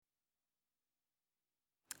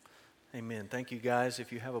Amen. Thank you, guys.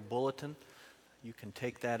 If you have a bulletin, you can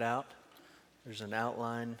take that out. There's an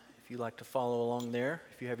outline if you'd like to follow along there.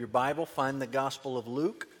 If you have your Bible, find the Gospel of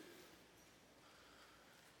Luke.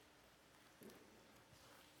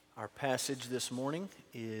 Our passage this morning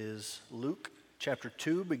is Luke chapter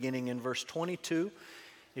 2, beginning in verse 22.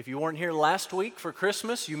 If you weren't here last week for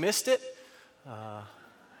Christmas, you missed it.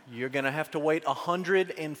 You're going to have to wait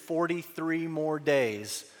 143 more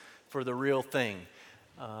days for the real thing.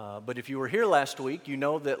 But if you were here last week, you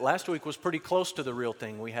know that last week was pretty close to the real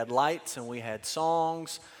thing. We had lights and we had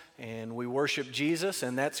songs and we worshiped Jesus,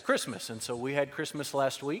 and that's Christmas. And so we had Christmas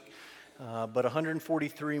last week, but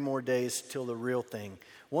 143 more days till the real thing.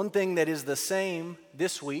 One thing that is the same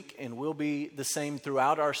this week and will be the same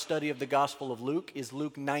throughout our study of the Gospel of Luke is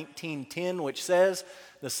Luke 19:10, which says,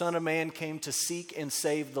 "The Son of Man came to seek and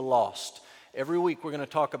save the lost." Every week we're going to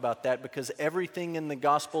talk about that because everything in the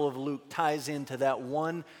Gospel of Luke ties into that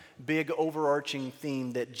one big overarching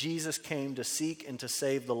theme that Jesus came to seek and to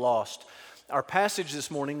save the lost. Our passage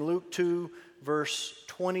this morning, Luke 2, verse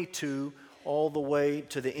 22, all the way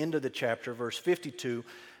to the end of the chapter, verse 52,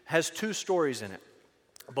 has two stories in it.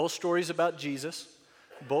 Both stories about Jesus,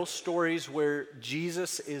 both stories where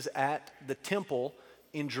Jesus is at the temple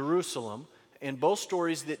in Jerusalem, and both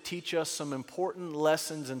stories that teach us some important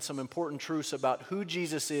lessons and some important truths about who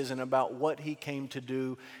Jesus is and about what he came to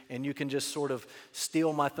do. And you can just sort of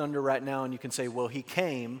steal my thunder right now and you can say, well, he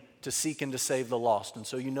came to seek and to save the lost. And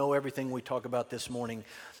so you know everything we talk about this morning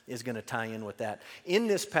is going to tie in with that. In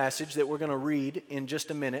this passage that we're going to read in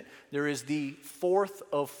just a minute, there is the fourth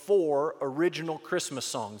of four original Christmas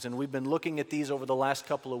songs. And we've been looking at these over the last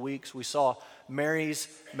couple of weeks. We saw Mary's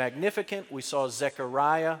Magnificat. We saw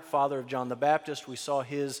Zechariah, father of John the Baptist. We saw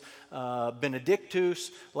his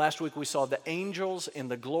Benedictus. Last week we saw the angels in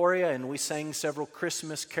the Gloria, and we sang several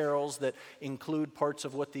Christmas carols that include parts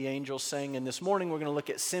of what the angels sang. And this morning we're going to look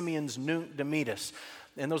at Simeon's Nunc Dimittis.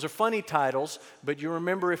 And those are funny titles, but you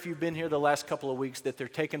remember if you've been here the last couple of weeks that they're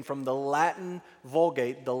taken from the Latin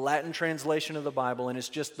Vulgate, the Latin translation of the Bible, and it's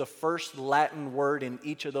just the first Latin word in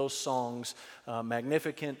each of those songs,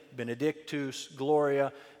 Magnificat, Benedictus,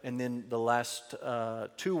 Gloria, and then the last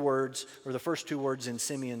two words, or the first two words in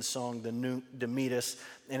Simeon's song, the Nunc Dimittis.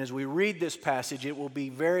 And as we read this passage, it will be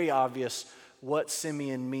very obvious what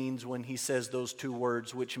Simeon means when he says those two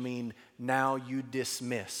words, which mean, now you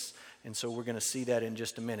dismiss. And so we're going to see that in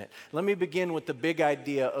just a minute. Let me begin with the big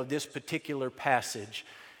idea of this particular passage.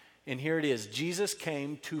 And here it is. Jesus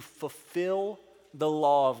came to fulfill the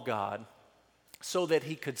law of God so that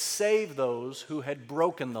he could save those who had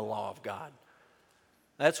broken the law of God.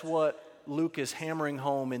 That's what Luke is hammering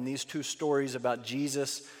home in these two stories about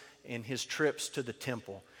Jesus and his trips to the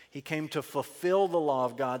temple. He came to fulfill the law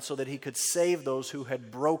of God so that he could save those who had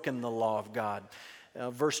broken the law of God.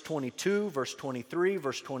 Verse 22, verse 23,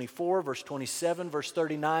 verse 24, verse 27, verse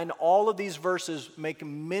 39, all of these verses make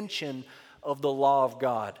mention of the law of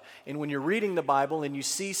God. And when you're reading the Bible and you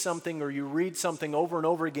see something or you read something over and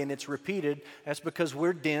over again, it's repeated. That's because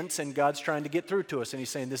we're dense and God's trying to get through to us. And he's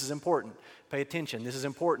saying, this is important, pay attention. This is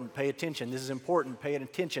important, pay attention. This is important, pay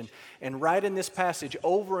attention. And right in this passage,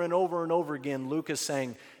 over and over and over again, Luke is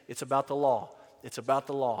saying, it's about the law. It's about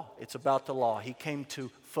the law. It's about the law. He came to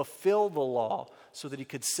fulfill the law so that he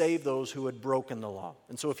could save those who had broken the law.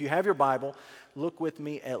 And so if you have your Bible, look with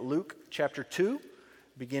me at Luke chapter 2,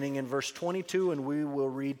 beginning in verse 22, and we will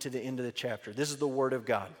read to the end of the chapter. This is the word of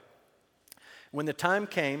God. When the time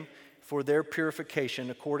came for their purification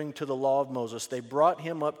according to the law of Moses, they brought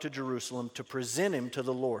him up to Jerusalem to present him to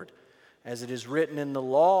the Lord. As it is written in the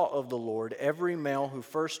law of the Lord, every male who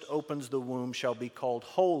first opens the womb shall be called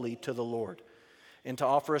holy to the Lord, and to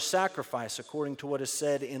offer a sacrifice according to what is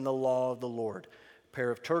said in the law of the Lord, a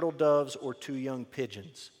pair of turtle doves or 2 young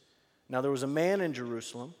pigeons. Now there was a man in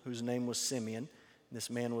Jerusalem whose name was Simeon.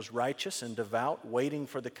 This man was righteous and devout, waiting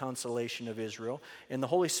for the consolation of Israel, and the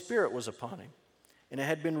Holy Spirit was upon him. And it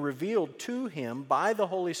had been revealed to him by the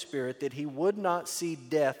Holy Spirit that he would not see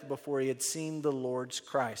death before he had seen the Lord's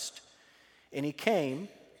Christ. And he came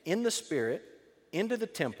in the Spirit into the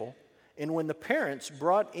temple, and when the parents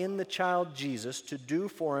brought in the child Jesus to do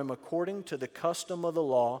for him according to the custom of the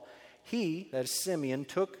law, he, that is Simeon,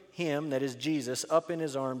 took him, that is Jesus, up in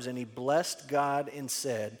his arms, and he blessed God and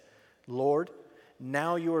said, Lord,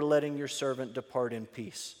 now you are letting your servant depart in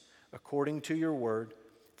peace, according to your word,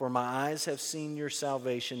 for my eyes have seen your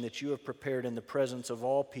salvation that you have prepared in the presence of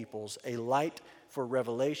all peoples, a light for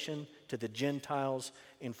revelation to the Gentiles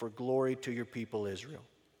and for glory to your people Israel.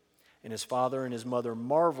 And his father and his mother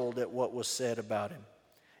marveled at what was said about him.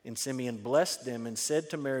 And Simeon blessed them and said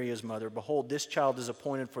to Mary his mother, Behold, this child is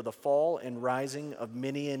appointed for the fall and rising of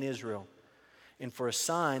many in Israel. And for a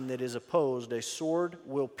sign that is opposed, a sword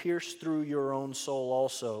will pierce through your own soul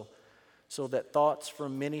also, so that thoughts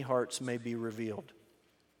from many hearts may be revealed.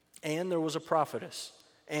 And there was a prophetess,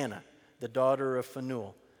 Anna, the daughter of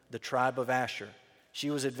Phanuel, the tribe of Asher. She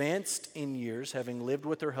was advanced in years, having lived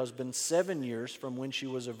with her husband 7 years from when she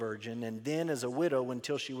was a virgin, and then as a widow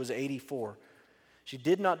until she was 84. She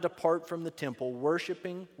did not depart from the temple,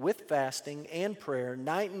 worshiping with fasting and prayer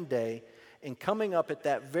night and day. And coming up at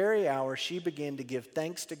that very hour, she began to give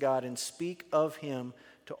thanks to God and speak of him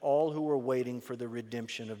to all who were waiting for the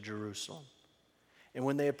redemption of Jerusalem. And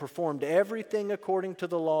when they had performed everything according to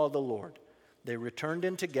the law of the Lord, they returned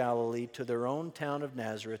into Galilee to their own town of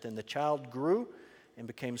Nazareth. And the child grew and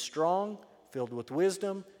became strong, filled with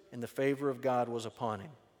wisdom, and the favor of God was upon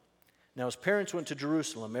him. Now his parents went to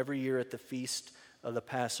Jerusalem every year at the feast of the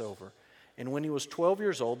Passover. And when he was 12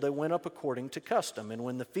 years old, they went up according to custom. And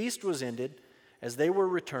when the feast was ended, as they were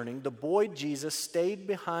returning, the boy Jesus stayed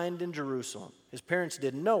behind in Jerusalem. His parents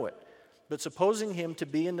didn't know it, but supposing him to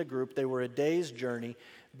be in the group, they were a day's journey.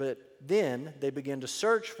 But then they began to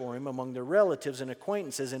search for him among their relatives and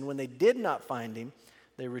acquaintances. And when they did not find him,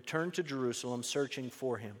 they returned to Jerusalem searching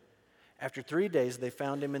for him. After 3 days, they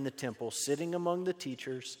found him in the temple, sitting among the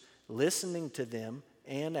teachers, listening to them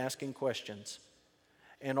and asking questions.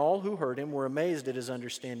 And all who heard him were amazed at his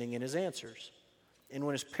understanding and his answers. And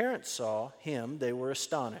when his parents saw him, they were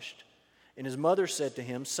astonished. And his mother said to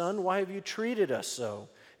him, Son, why have you treated us so?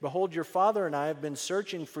 Behold, your father and I have been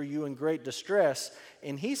searching for you in great distress.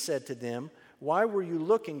 And he said to them, Why were you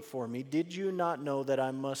looking for me? Did you not know that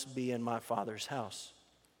I must be in my father's house?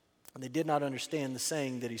 And they did not understand the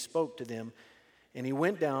saying that he spoke to them. And he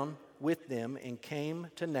went down with them and came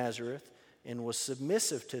to Nazareth and was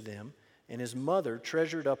submissive to them. And his mother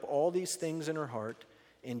treasured up all these things in her heart.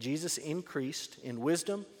 And Jesus increased in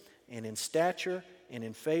wisdom and in stature and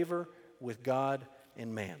in favor with God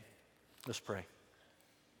and man. Let's pray.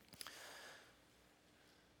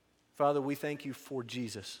 Father, we thank you for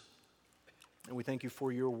Jesus. And we thank you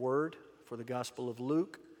for your word, for the Gospel of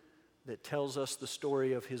Luke that tells us the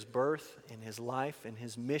story of his birth and his life and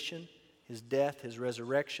his mission, his death, his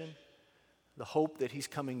resurrection, the hope that he's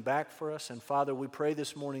coming back for us. And Father, we pray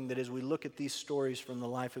this morning that as we look at these stories from the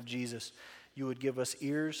life of Jesus, you would give us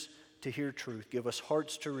ears to hear truth, give us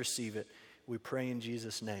hearts to receive it. We pray in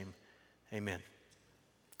Jesus' name. Amen.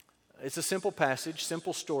 It's a simple passage,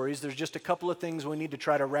 simple stories. There's just a couple of things we need to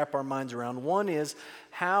try to wrap our minds around. One is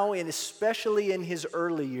how, and especially in his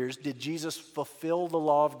early years, did Jesus fulfill the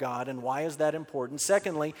law of God, and why is that important?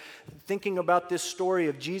 Secondly, thinking about this story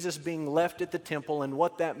of Jesus being left at the temple and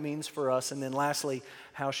what that means for us. And then lastly,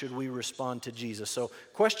 how should we respond to Jesus? So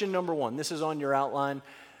question number one, this is on your outline.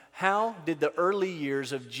 How did the early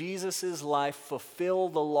years of Jesus' life fulfill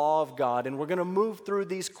the law of God? And we're going to move through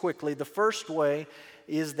these quickly. The first way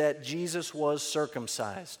is that Jesus was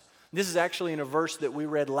circumcised. This is actually in a verse that we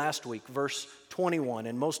read last week, verse 21.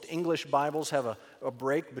 And most English Bibles have a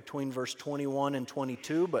break between verse 21 and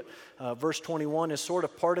 22, but verse 21 is sort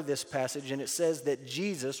of part of this passage, and it says that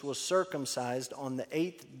Jesus was circumcised on the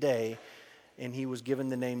 8th day, and he was given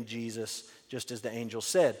the name Jesus, just as the angel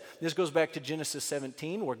said. This goes back to Genesis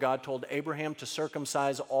 17, where God told Abraham to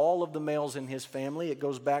circumcise all of the males in his family. It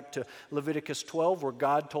goes back to Leviticus 12, where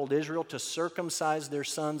God told Israel to circumcise their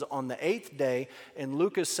sons on the 8th day. And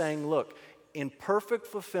Luke is saying, look, in perfect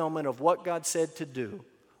fulfillment of what God said to do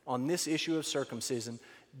on this issue of circumcision,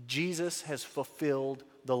 Jesus has fulfilled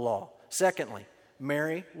the law. Secondly,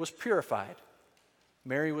 Mary was purified.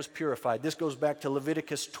 Mary was purified. This goes back to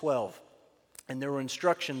Leviticus 12. And there were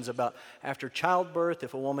instructions about after childbirth,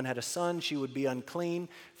 if a woman had a son, she would be unclean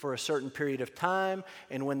for a certain period of time.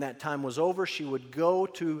 And when that time was over, she would go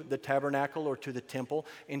to the tabernacle or to the temple,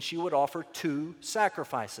 and she would offer 2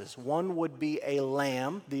 sacrifices. One would be a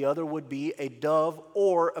lamb, the other would be a dove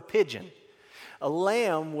or a pigeon. A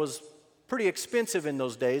lamb was pretty expensive in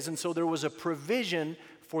those days, and so there was a provision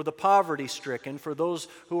for the poverty-stricken, for those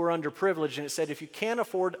who are underprivileged. And it said, if you can't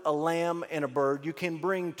afford a lamb and a bird, you can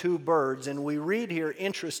bring 2 birds. And we read here,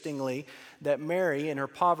 interestingly, that Mary in her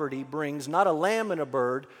poverty brings not a lamb and a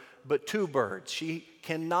bird, but 2 birds. She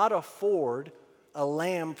cannot afford a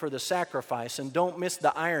lamb for the sacrifice. And don't miss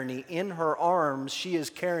the irony. In her arms, she is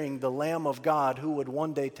carrying the Lamb of God who would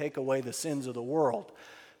one day take away the sins of the world.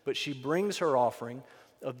 But she brings her offering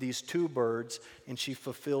of these 2 birds, and she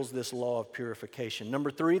fulfills this law of purification.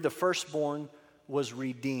 Number 3, the firstborn was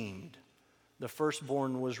redeemed. The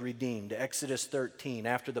firstborn was redeemed. Exodus 13.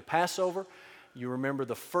 After the Passover, You remember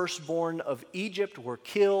the firstborn of Egypt were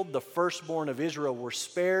killed, the firstborn of Israel were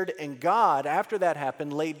spared, and God, after that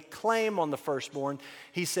happened, laid claim on the firstborn.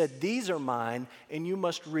 He said, "These are mine, and you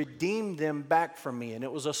must redeem them back from me." And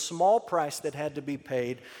it was a small price that had to be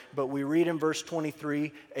paid, but we read in verse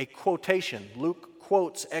 23 a quotation. Luke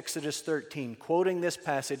quotes Exodus 13, quoting this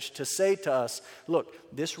passage to say to us,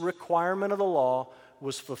 look, this requirement of the law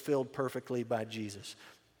was fulfilled perfectly by Jesus.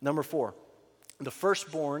 Number 4, the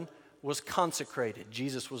firstborn was consecrated.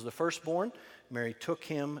 Jesus was the firstborn. Mary took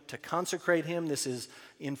him to consecrate him. This is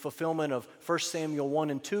in fulfillment of 1 Samuel 1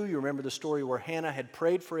 and 2. You remember the story where Hannah had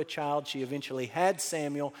prayed for a child. She eventually had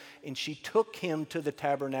Samuel, and she took him to the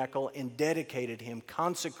tabernacle and dedicated him,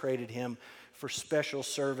 consecrated him for special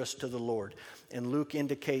service to the Lord. And Luke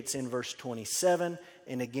indicates in verse 27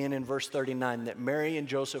 and again in verse 39 that Mary and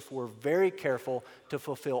Joseph were very careful to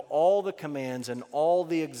fulfill all the commands and all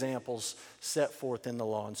the examples set forth in the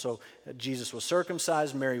law. And so Jesus was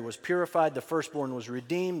circumcised, Mary was purified, the firstborn was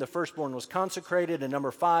redeemed, the firstborn was consecrated, and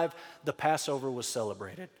number 5, the Passover was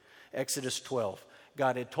celebrated. Exodus 12.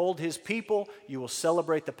 God had told his people, you will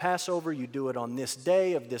celebrate the Passover, you do it on this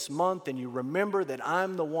day of this month, and you remember that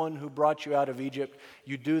I'm the one who brought you out of Egypt.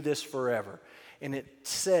 You do this forever. And it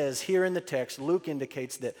says here in the text, Luke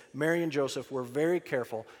indicates that Mary and Joseph were very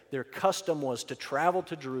careful. Their custom was to travel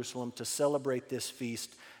to Jerusalem to celebrate this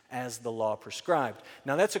feast as the law prescribed.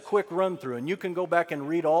 Now that's a quick run through, and you can go back and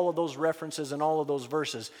read all of those references and all of those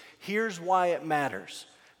verses. Here's why it matters.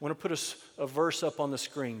 I want to put a verse up on the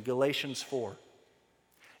screen, Galatians 4.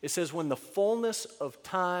 It says, when the fullness of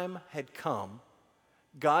time had come,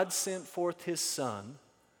 God sent forth his Son,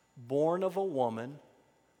 born of a woman,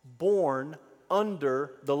 born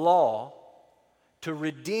under the law, to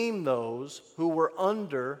redeem those who were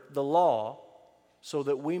under the law, so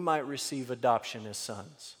that we might receive adoption as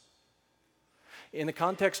sons. In the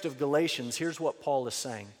context of Galatians, here's what Paul is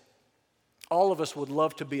saying. All of us would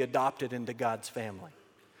love to be adopted into God's family.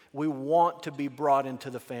 We want to be brought into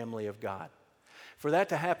the family of God. For that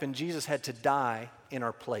to happen, Jesus had to die in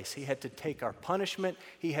our place. He had to take our punishment.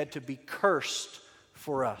 He had to be cursed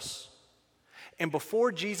for us. And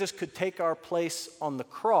before Jesus could take our place on the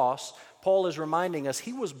cross, Paul is reminding us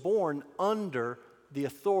he was born under the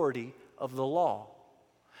authority of the law.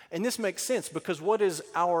 And this makes sense because what is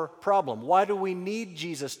our problem? Why do we need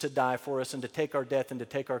Jesus to die for us and to take our death and to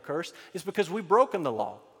take our curse? It's because we've broken the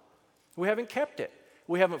law. We haven't kept it.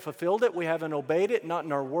 We haven't fulfilled it. We haven't obeyed it, not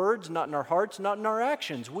in our words, not in our hearts, not in our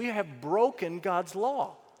actions. We have broken God's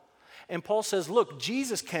law. And Paul says, look,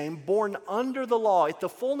 Jesus came born under the law. At the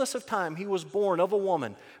fullness of time, he was born of a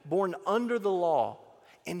woman, born under the law,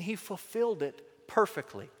 and he fulfilled it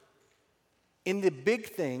perfectly in the big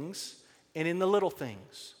things and in the little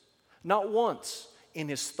things. Not once in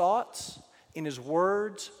his thoughts, in his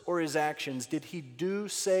words, or his actions did he do,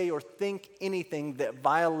 say, or think anything that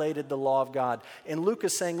violated the law of God. And Luke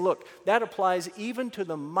is saying, look, that applies even to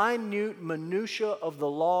the minute minutia of the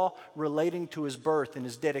law relating to his birth and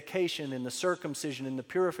his dedication and the circumcision and the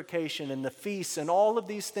purification and the feasts and all of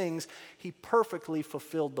these things. He perfectly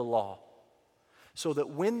fulfilled the law so that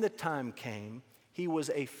when the time came, he was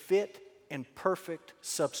a fit and perfect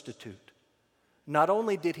substitute. Not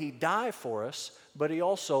only did he die for us, but he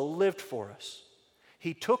also lived for us.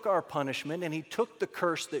 He took our punishment and he took the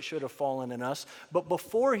curse that should have fallen on us. But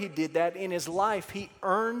before he did that in his life, he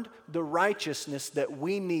earned the righteousness that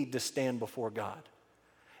we need to stand before God.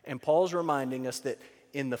 And Paul's reminding us that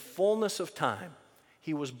in the fullness of time,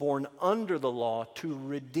 he was born under the law to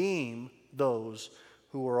redeem those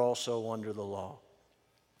who were also under the law.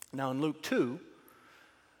 Now in Luke 2,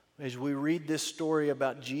 as we read this story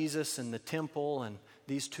about Jesus and the temple and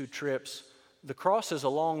these two trips, the cross is a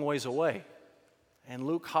long ways away. And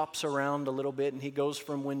Luke hops around a little bit and he goes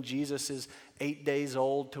from when Jesus is 8 days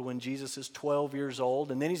old to when Jesus is 12 years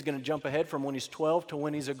old. And then he's going to jump ahead from when he's 12 to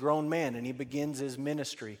when he's a grown man and he begins his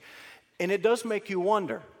ministry. And it does make you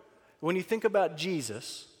wonder, when you think about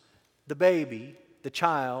Jesus, the baby, the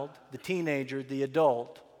child, the teenager, the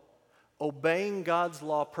adult, obeying God's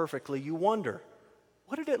law perfectly, you wonder,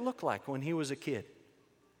 what did it look like when he was a kid?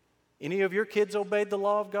 Any of your kids obeyed the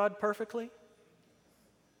law of God perfectly?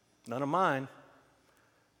 None of mine.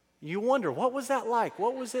 You wonder, what was that like?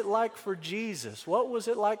 What was it like for Jesus? What was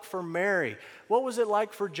it like for Mary? What was it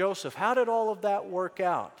like for Joseph? How did all of that work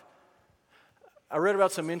out? I read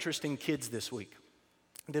about some interesting kids this week.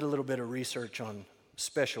 I did a little bit of research on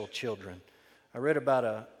special children. I read about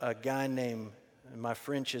a guy named, and my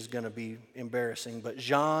French is going to be embarrassing, but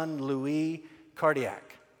Jean-Louis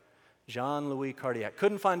Cardiac. Jean-Louis Cardiac.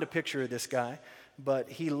 Couldn't find a picture of this guy, but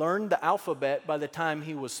he learned the alphabet by the time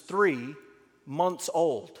he was 3 months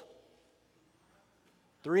old.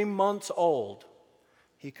 3 months old,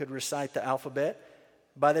 he could recite the alphabet.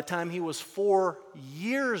 By the time he was 4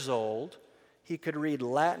 years old, he could read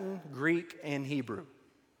Latin, Greek, and Hebrew.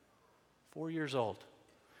 4 years old.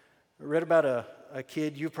 I read about a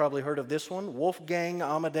kid, you've probably heard of this one, Wolfgang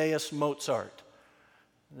Amadeus Mozart.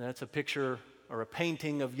 That's a picture or a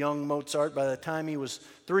painting of young Mozart. By the time he was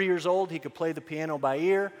 3 years old, he could play the piano by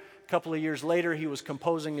ear. A couple of years later, he was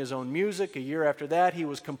composing his own music. A year after that, he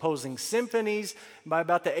was composing symphonies. By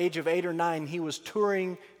about the age of 8 or 9, he was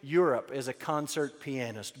touring Europe as a concert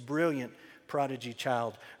pianist. Brilliant prodigy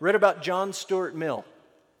child. Read about John Stuart Mill.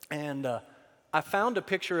 And I found a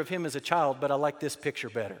picture of him as a child, but I like this picture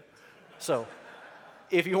better. So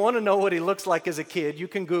if you want to know what he looks like as a kid, you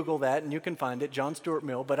can Google that and you can find it, John Stuart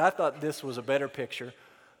Mill. But I thought this was a better picture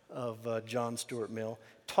of John Stuart Mill.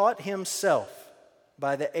 Taught himself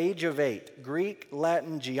by the age of 8 Greek,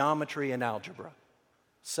 Latin, geometry, and algebra.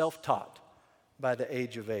 Self-taught by the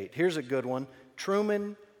age of 8. Here's a good one.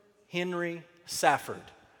 Truman Henry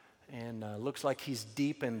Safford. And looks like he's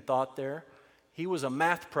deep in thought there. He was a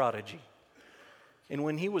math prodigy. And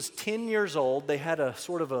when he was 10 years old, they had a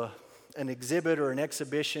sort of an exhibit or an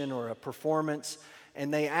exhibition or a performance,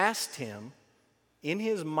 and they asked him in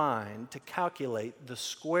his mind to calculate the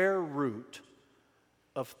square root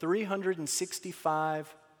of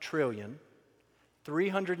 365 trillion,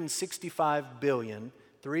 365 billion,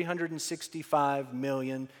 365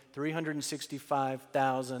 million,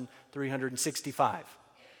 365,000, 365.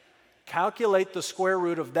 Calculate the square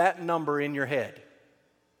root of that number in your head.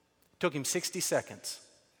 It took him 60 seconds,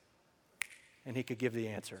 and he could give the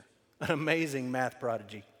answer. An amazing math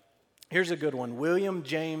prodigy. Here's a good one. William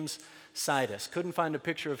James Sidis. Couldn't find a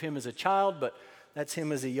picture of him as a child, but that's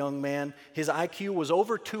him as a young man. His IQ was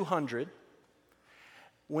over 200.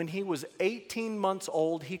 When he was 18 months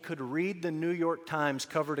old, he could read the New York Times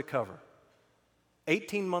cover to cover.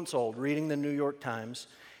 18 months old, reading the New York Times.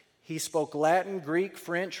 He spoke Latin, Greek,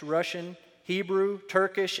 French, Russian, Hebrew,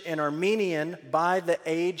 Turkish, and Armenian by the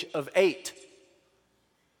age of 8.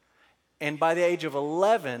 And by the age of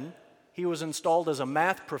 11, he was installed as a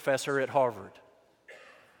math professor at Harvard.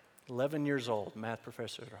 11 years old, math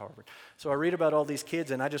professor at Harvard. So I read about all these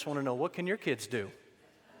kids, and I just want to know, what can your kids do?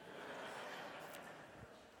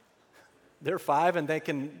 They're 5 and they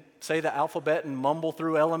can say the alphabet and mumble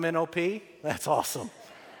through LMNOP? That's awesome.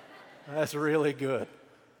 That's really good.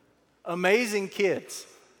 Amazing kids.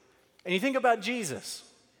 And you think about Jesus,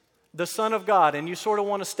 the Son of God, and you sort of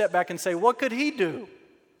want to step back and say, what could he do?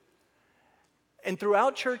 And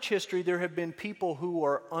throughout church history, there have been people who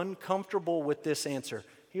are uncomfortable with this answer.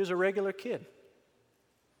 He was a regular kid.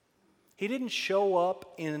 He didn't show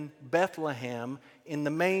up in Bethlehem in the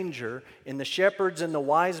manger, and the shepherds and the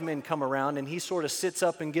wise men come around, and he sort of sits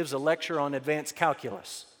up and gives a lecture on advanced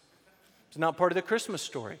calculus. It's not part of the Christmas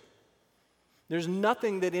story. There's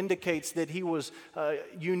nothing that indicates that he was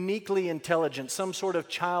uniquely intelligent, some sort of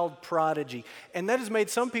child prodigy. And that has made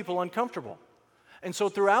some people uncomfortable. And so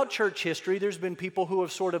throughout church history, there's been people who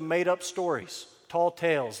have sort of made up stories, tall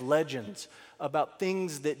tales, legends about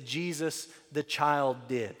things that Jesus, the child,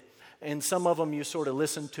 did. And some of them you sort of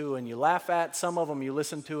listen to and you laugh at. Some of them you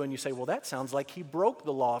listen to and you say, well, that sounds like he broke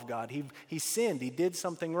the law of God. He sinned. He did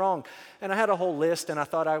something wrong. And I had a whole list, and I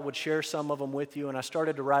thought I would share some of them with you. And I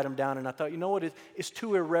started to write them down, and I thought, you know what? It's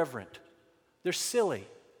too irreverent. They're silly.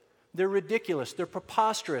 They're ridiculous. They're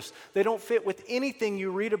preposterous. They don't fit with anything you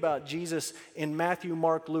read about Jesus in Matthew,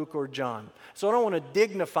 Mark, Luke, or John. So I don't want to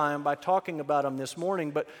dignify him by talking about him this morning,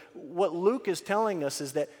 but what Luke is telling us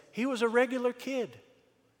is that he was a regular kid.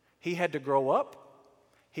 He had to grow up.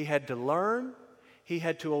 He had to learn. He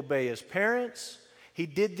had to obey his parents. He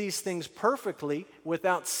did these things perfectly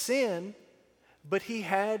without sin, but he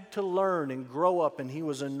had to learn and grow up, and he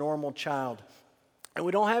was a normal child. And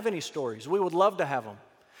we don't have any stories. We would love to have them.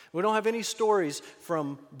 We don't have any stories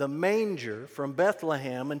from the manger, from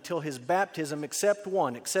Bethlehem, until his baptism, except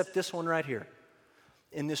this one right here,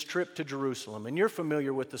 in this trip to Jerusalem. And you're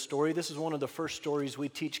familiar with the story. This is one of the first stories we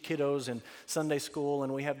teach kiddos in Sunday school,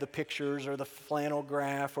 and we have the pictures or the flannel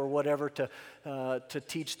graph or whatever to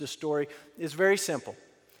teach the story. It's very simple.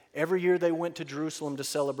 Every year they went to Jerusalem to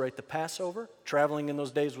celebrate the Passover. Traveling in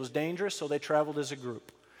those days was dangerous, so they traveled as a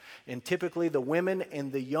group. And typically the women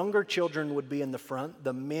and the younger children would be in the front.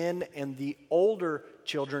 The men and the older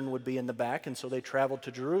children would be in the back. And so they traveled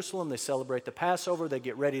to Jerusalem. They celebrate the Passover. They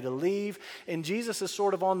get ready to leave. And Jesus is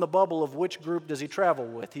sort of on the bubble of which group does he travel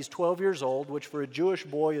with. He's 12 years old, which for a Jewish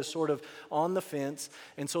boy is sort of on the fence.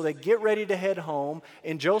 And so they get ready to head home.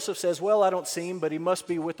 And Joseph says, well, I don't see him, but he must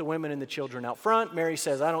be with the women and the children out front. Mary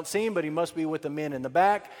says, I don't see him, but he must be with the men in the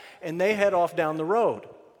back. And they head off down the road.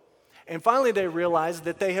 And finally they realize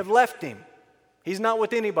that they have left him. He's not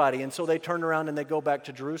with anybody, and so they turn around and they go back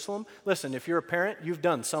to Jerusalem. Listen, if you're a parent, you've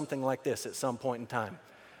done something like this at some point in time.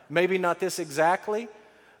 Maybe not this exactly,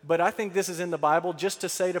 but I think this is in the Bible just to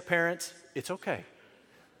say to parents, it's okay.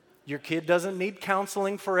 Your kid doesn't need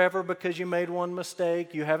counseling forever because you made one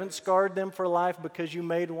mistake. You haven't scarred them for life because you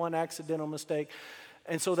made one accidental mistake.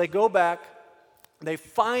 And so they go back, they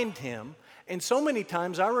find him, and so many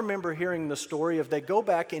times I remember hearing the story of they go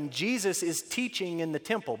back and Jesus is teaching in the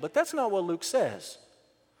temple, but that's not what Luke says.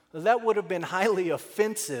 That would have been highly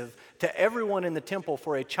offensive to everyone in the temple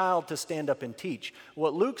for a child to stand up and teach.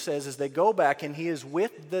 What Luke says is they go back and he is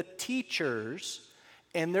with the teachers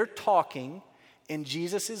and they're talking and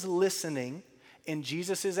Jesus is listening and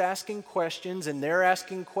Jesus is asking questions and they're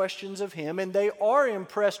asking questions of him and they are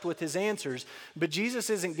impressed with his answers, but Jesus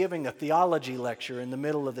isn't giving a theology lecture in the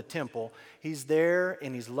middle of the temple. He's there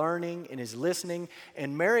and he's learning and he's listening,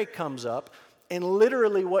 and Mary comes up and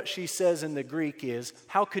literally what she says in the Greek is,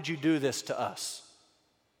 "How could you do this to us?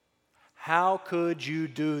 How could you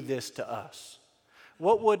do this to us?"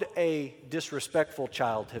 What would a disrespectful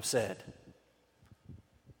child have said?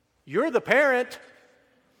 "You're the parent.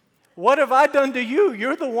 What have I done to you?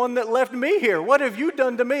 You're the one that left me here. What have you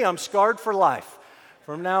done to me? I'm scarred for life.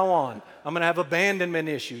 From now on, I'm going to have abandonment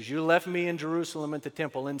issues. You left me in Jerusalem at the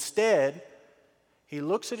temple." Instead, he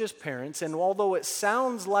looks at his parents, and although it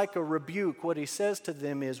sounds like a rebuke, what he says to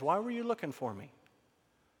them is, "Why were you looking for me?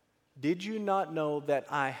 Did you not know that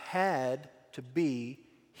I had to be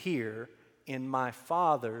here in my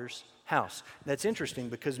Father's house?" That's interesting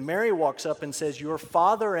because Mary walks up and says, "Your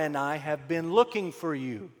father and I have been looking for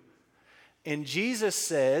you." And Jesus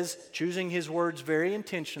says, choosing his words very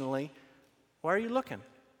intentionally, "Why are you looking?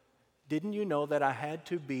 Didn't you know that I had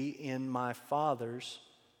to be in my Father's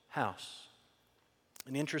house?"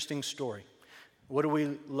 An interesting story. What do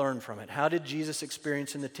we learn from it? How did Jesus'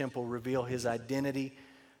 experience in the temple reveal his identity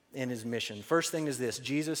and his mission? First thing is this: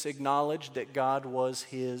 Jesus acknowledged that God was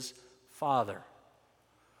his Father.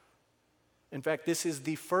 In fact, this is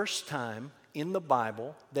the first time in the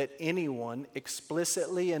Bible that anyone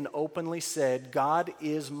explicitly and openly said, "God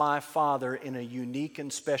is my Father," in a unique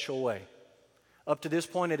and special way. Up to this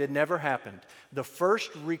point, it had never happened. The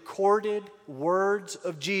first recorded words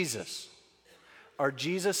of Jesus are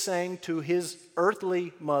Jesus saying to his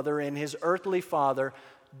earthly mother and his earthly father,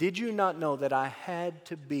 "Did you not know that I had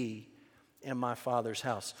to be in my Father's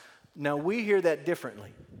house?" Now, we hear that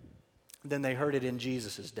differently than they heard it in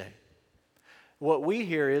Jesus' day. What we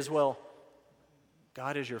hear is, well,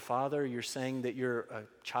 God is your Father. You're saying that you're a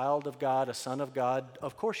child of God, a son of God.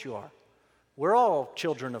 Of course you are. We're all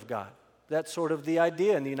children of God. That's sort of the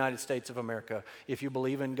idea in the United States of America. If you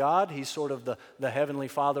believe in God, he's sort of the heavenly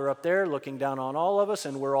Father up there looking down on all of us,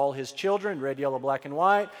 and we're all his children, red, yellow, black, and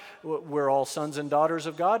white. We're all sons and daughters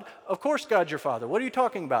of God. Of course God's your Father. What are you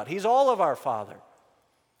talking about? He's all of our Father.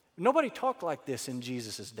 Nobody talked like this in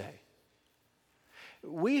Jesus' day.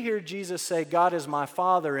 We hear Jesus say, "God is my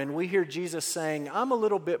Father," and we hear Jesus saying, "I'm a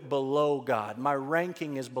little bit below God. My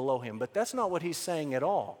ranking is below him." But that's not what he's saying at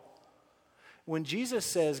all. When Jesus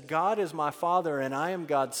says, "God is my Father and I am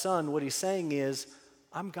God's Son," what he's saying is,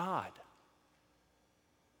 "I'm God."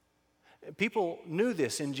 People knew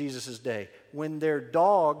this in Jesus' day. When their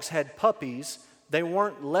dogs had puppies, they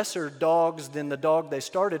weren't lesser dogs than the dog they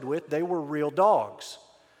started with. They were real dogs.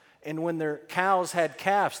 And when their cows had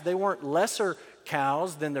calves, they weren't lesser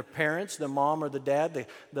cows than their parents, the mom or the dad,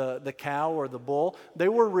 the cow or the bull. They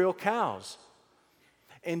were real cows.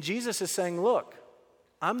 And Jesus is saying, "Look,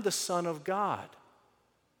 I'm the Son of God.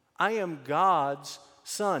 I am God's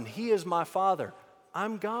Son. He is my Father.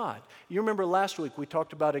 I'm God." You remember last week we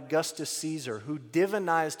talked about Augustus Caesar, who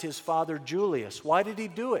divinized his father Julius. Why did he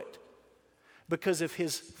do it? Because if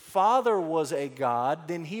his father was a god,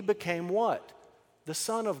 then he became what? The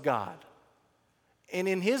Son of God. And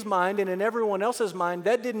in his mind and in everyone else's mind,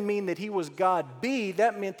 that didn't mean that he was God B.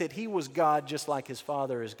 That meant that he was God just like his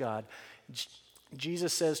Father is God.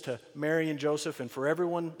 Jesus says to Mary and Joseph, and for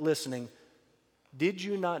everyone listening, "Did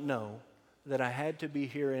you not know that I had to be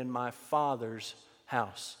here in my Father's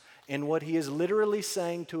house?" And what he is literally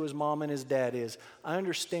saying to his mom and his dad is, "I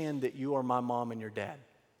understand that you are my mom and your dad.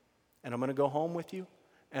 And I'm going to go home with you,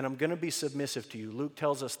 and I'm going to be submissive to you." Luke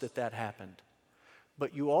tells us that that happened.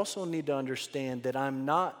 But you also need to understand that I'm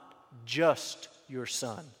not just your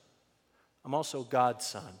son. I'm also God's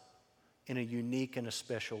Son in a unique and a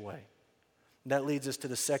special way. And that leads us to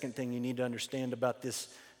the second thing you need to understand about this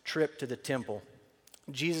trip to the temple.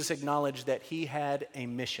 Jesus acknowledged that he had a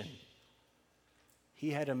mission.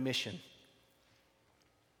 He had a mission.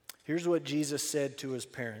 Here's what Jesus said to his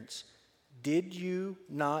parents. Did you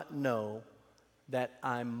not know that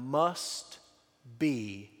I must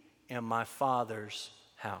be in my Father's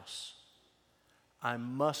house? I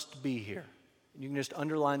must be here. You can just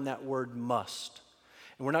underline that word must.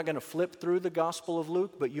 And we're not going to flip through the Gospel of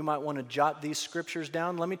Luke, but you might want to jot these scriptures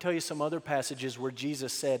down. Let me tell you some other passages where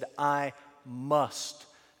Jesus said, I must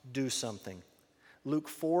do something. Luke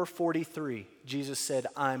 4:43, Jesus said,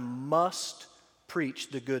 I must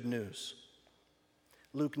preach the good news.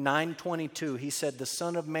 Luke 9:22, he said, the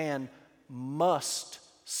Son of Man must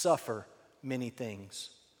suffer many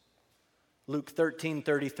things. Luke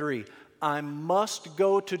 13:33, I must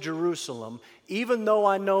go to Jerusalem, even though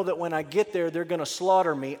I know that when I get there, they're going to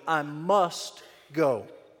slaughter me. I must go.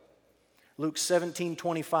 Luke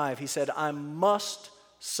 17:25, he said, I must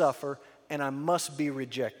suffer and I must be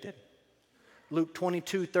rejected. Luke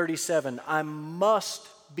 22:37, I must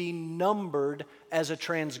be numbered as a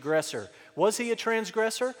transgressor. Was he a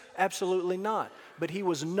transgressor? Absolutely not. But he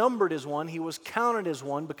was numbered as one. He was counted as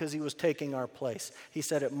one because he was taking our place. He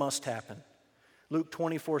said it must happen. Luke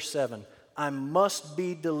 24:7, I must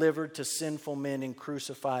be delivered to sinful men and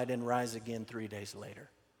crucified and rise again 3 days later.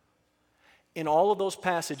 In all of those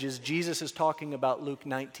passages, Jesus is talking about Luke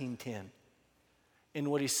 19:10. And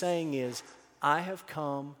what he's saying is, I have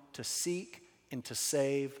come to seek and to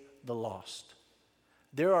save the lost.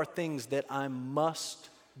 There are things that I must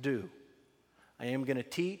do. I am going to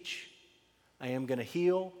teach. I am going to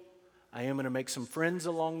heal. I am going to make some friends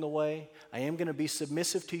along the way. I am going to be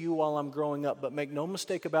submissive to you while I'm growing up. But make no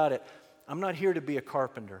mistake about it, I'm not here to be a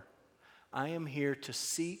carpenter. I am here to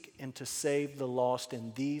seek and to save the lost,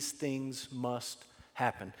 and these things must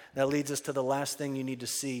happen. That leads us to the last thing you need to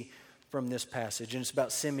see from this passage, and it's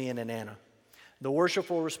about Simeon and Anna. The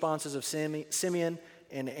worshipful responses of Simeon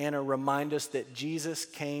and Anna remind us that Jesus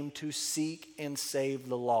came to seek and save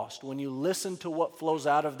the lost. When you listen to what flows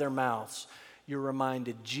out of their mouths, you're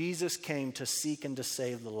reminded Jesus came to seek and to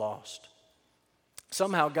save the lost.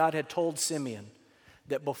 Somehow God had told Simeon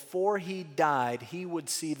that before he died, he would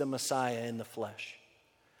see the Messiah in the flesh.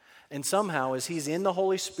 And somehow, as he's in the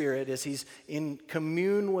Holy Spirit, as he's in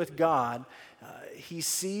commune with God, he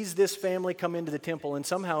sees this family come into the temple, and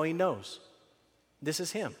somehow he knows this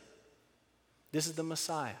is him. This is the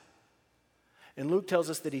Messiah. And Luke tells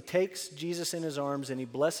us that he takes Jesus in his arms and he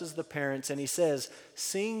blesses the parents, and he says,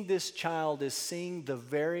 seeing this child is seeing the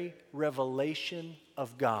very revelation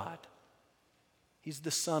of God. He's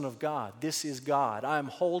the Son of God. This is God. I'm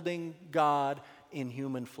holding God in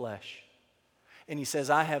human flesh. And he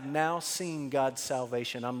says, I have now seen God's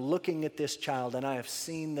salvation. I'm looking at this child and I have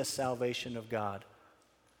seen the salvation of God.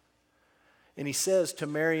 And he says to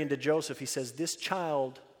Mary and to Joseph, he says, this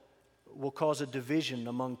child will cause a division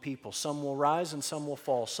among people. Some will rise and some will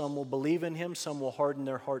fall. Some will believe in him. Some will harden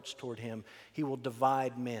their hearts toward him. He will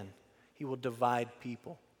divide men. He will divide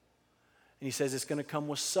people. And he says it's going to come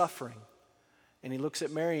with suffering. And he looks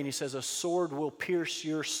at Mary and he says, a sword will pierce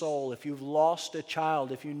your soul. If you've lost a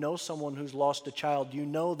child, if you know someone who's lost a child, you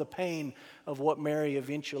know the pain of what Mary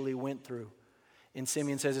eventually went through. And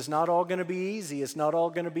Simeon says, it's not all going to be easy. It's not all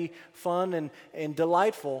going to be fun and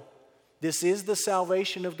delightful. This is the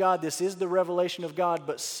salvation of God. This is the revelation of God,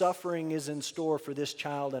 but suffering is in store for this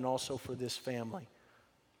child and also for this family.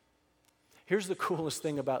 Here's the coolest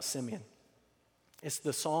thing about Simeon. It's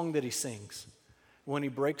the song that he sings. When he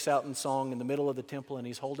breaks out in song in the middle of the temple and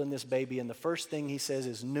he's holding this baby, and the first thing he says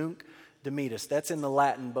is Nunc Dimittis. That's in the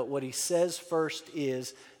Latin, but what he says first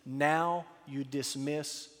is, now you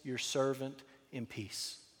dismiss your servant in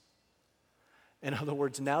peace. In other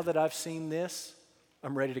words, now that I've seen this,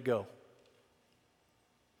 I'm ready to go.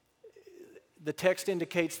 The text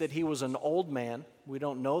indicates that he was an old man. We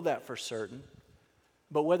don't know that for certain.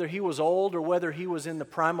 But whether he was old or whether he was in the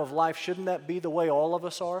prime of life, shouldn't that be the way all of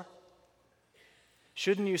us are?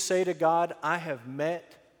 Shouldn't you say to God, I have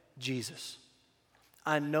met Jesus.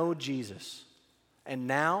 I know Jesus. And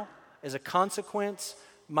now, as a consequence,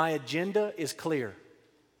 my agenda is clear.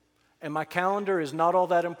 And my calendar is not all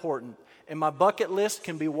that important. And my bucket list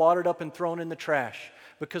can be watered up and thrown in the trash.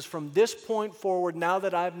 Because from this point forward, now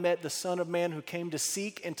that I've met the Son of Man who came to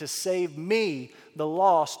seek and to save me, the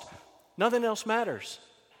lost, nothing else matters.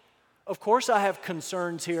 Of course I have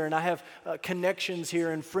concerns here and I have connections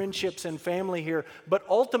here and friendships and family here. But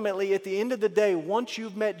ultimately, at the end of the day, once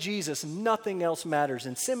you've met Jesus, nothing else matters.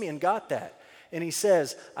 And Simeon got that. And he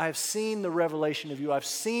says, I've seen the revelation of you. I've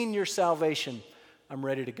seen your salvation. I'm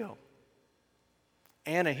ready to go.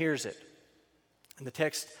 Anna hears it. And the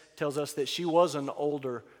text tells us that she was an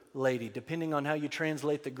older lady. Depending on how you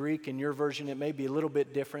translate the Greek, in your version it may be a little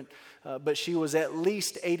bit different. But she was at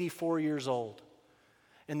least 84 years old.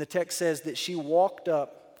 And the text says that she walked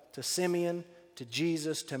up to Simeon, to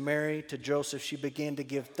Jesus, to Mary, to Joseph, she began to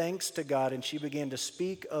give thanks to God, and she began to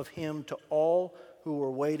speak of him to all who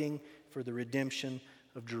were waiting for the redemption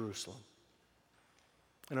of Jerusalem.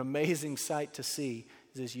 An amazing sight to see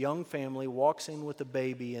as this young family walks in with a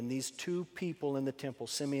baby, and these two people in the temple,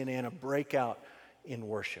 Simeon and Anna, break out in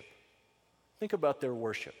worship. Think about their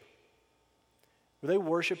worship. Were they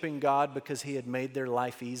worshiping God because he had made their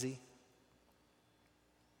life easy?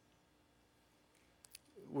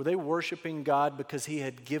 Were they worshiping God because he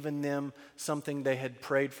had given them something they had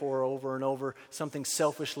prayed for over and over, something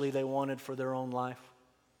selfishly they wanted for their own life?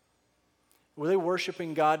 Were they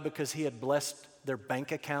worshiping God because he had blessed their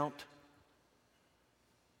bank account?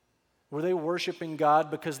 Were they worshiping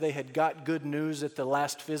God because they had got good news at the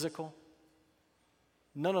last physical?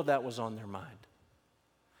 None of that was on their mind.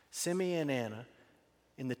 Simeon and Anna,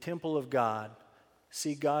 in the temple of God,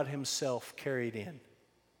 see God himself carried in.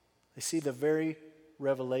 They see the very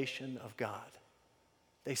revelation of God.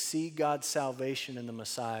 They see God's salvation in the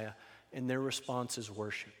Messiah, and their response is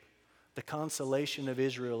worship. The consolation of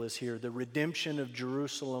Israel is here. The redemption of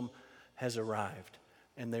Jerusalem has arrived,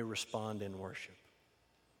 and they respond in worship.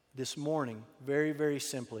 This morning, very, very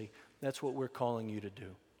simply, that's what we're calling you to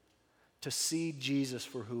do. To see Jesus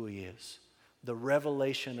for who he is. The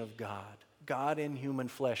revelation of God. God in human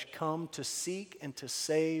flesh, come to seek and to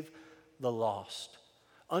save the lost.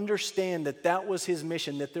 Understand that that was his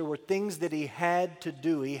mission, that there were things that he had to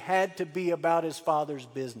do. He had to be about his Father's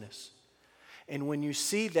business. And when you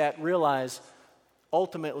see that, realize,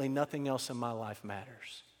 ultimately, nothing else in my life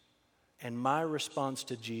matters. And my response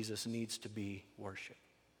to Jesus needs to be worship.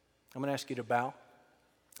 I'm going to ask you to bow.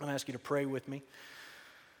 I'm going to ask you to pray with me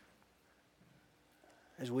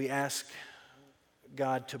as we ask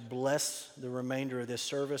God to bless the remainder of this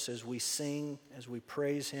service, as we sing, as we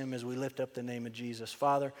praise him, as we lift up the name of Jesus.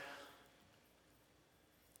 Father,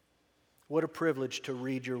 what a privilege to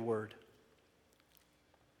read your word.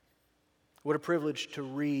 What a privilege to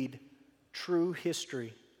read true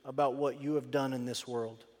history about what you have done in this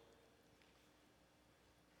world.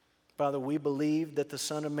 Father, we believe that the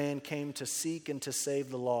Son of Man came to seek and to save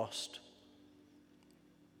the lost.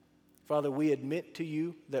 Father, we admit to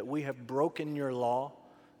you that we have broken your law,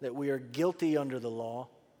 that we are guilty under the law.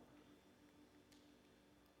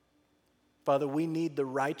 Father, we need the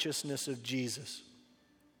righteousness of Jesus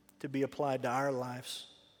to be applied to our lives.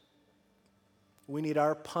 We need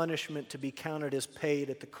our punishment to be counted as paid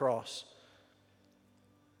at the cross.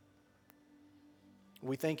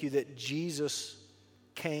 We thank you that Jesus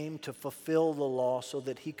came to fulfill the law so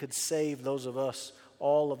that he could save those of us,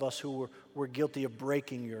 all of us who were guilty of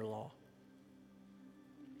breaking your law.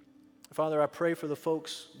 Father, I pray for the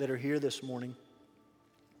folks that are here this morning.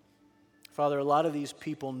 Father, a lot of these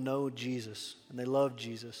people know Jesus and they love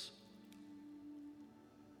Jesus.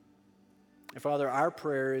 And Father, our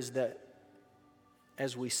prayer is that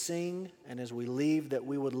as we sing and as we leave, that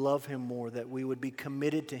we would love him more, that we would be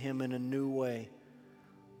committed to him in a new way.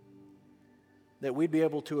 That we'd be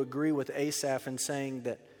able to agree with Asaph in saying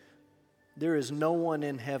that there is no one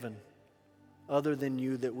in heaven other than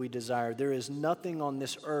you that we desire. There is nothing on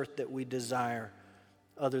this earth that we desire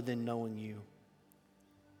other than knowing you.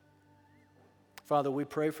 Father, we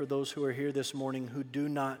pray for those who are here this morning who do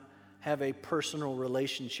not have a personal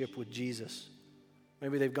relationship with Jesus.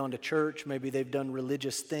 Maybe they've gone to church, maybe they've done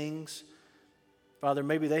religious things. Father,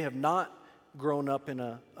 maybe they have not grown up in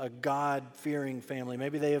a God-fearing family.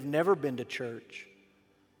 Maybe they have never been to church.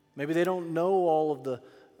 Maybe they don't know all of the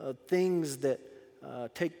things that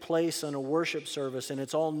take place in a worship service, and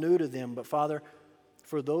it's all new to them. But Father,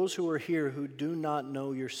 for those who are here who do not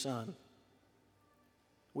know your Son,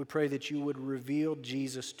 we pray that you would reveal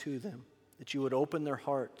Jesus to them, that you would open their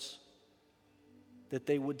hearts, that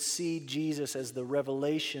they would see Jesus as the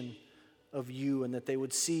revelation of you, and that they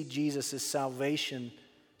would see Jesus as salvation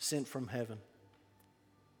sent from heaven.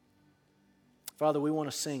 Father, we want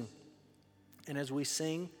to sing. And as we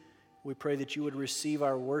sing, we pray that you would receive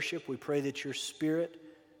our worship. We pray that your Spirit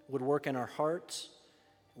would work in our hearts.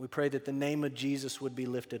 We pray that the name of Jesus would be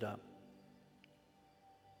lifted up.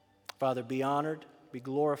 Father, be honored, be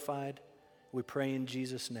glorified. We pray in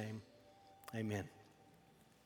Jesus' name. Amen.